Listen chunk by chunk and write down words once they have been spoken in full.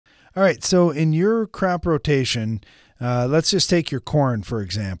All right. So in your crop rotation, let's just take your corn, for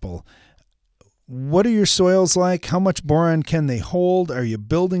example. What are your soils like? How much boron can they hold? Are you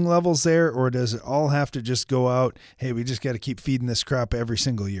building levels there, or does it all have to just go out? Hey, we just got to keep feeding this crop every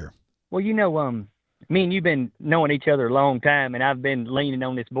single year. Well, me and you've been knowing each other a long time, and I've been leaning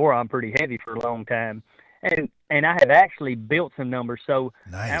on this boron pretty heavy for a long time. And I have actually built some numbers. So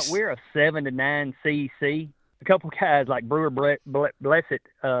Nice. we're a 7 to 9 CEC. A couple guys like Brewer Blessed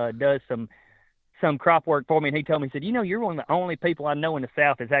does some crop work for me, and he told me, he said, you're one of the only people I know in the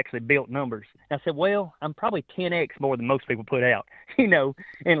South that's actually built numbers. And I said, well, I'm probably 10x more than most people put out, in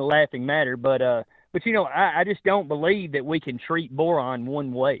a laughing matter. But I just don't believe that we can treat boron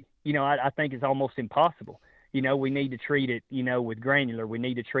one way. I think it's almost impossible. We need to treat it, with granular. We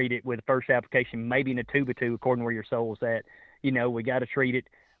need to treat it with the first application, maybe in a 2x2, according to where your soil's at. We got to treat it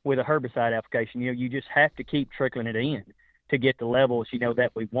with a herbicide application. You just have to keep trickling it in to get the levels,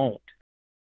 that we want.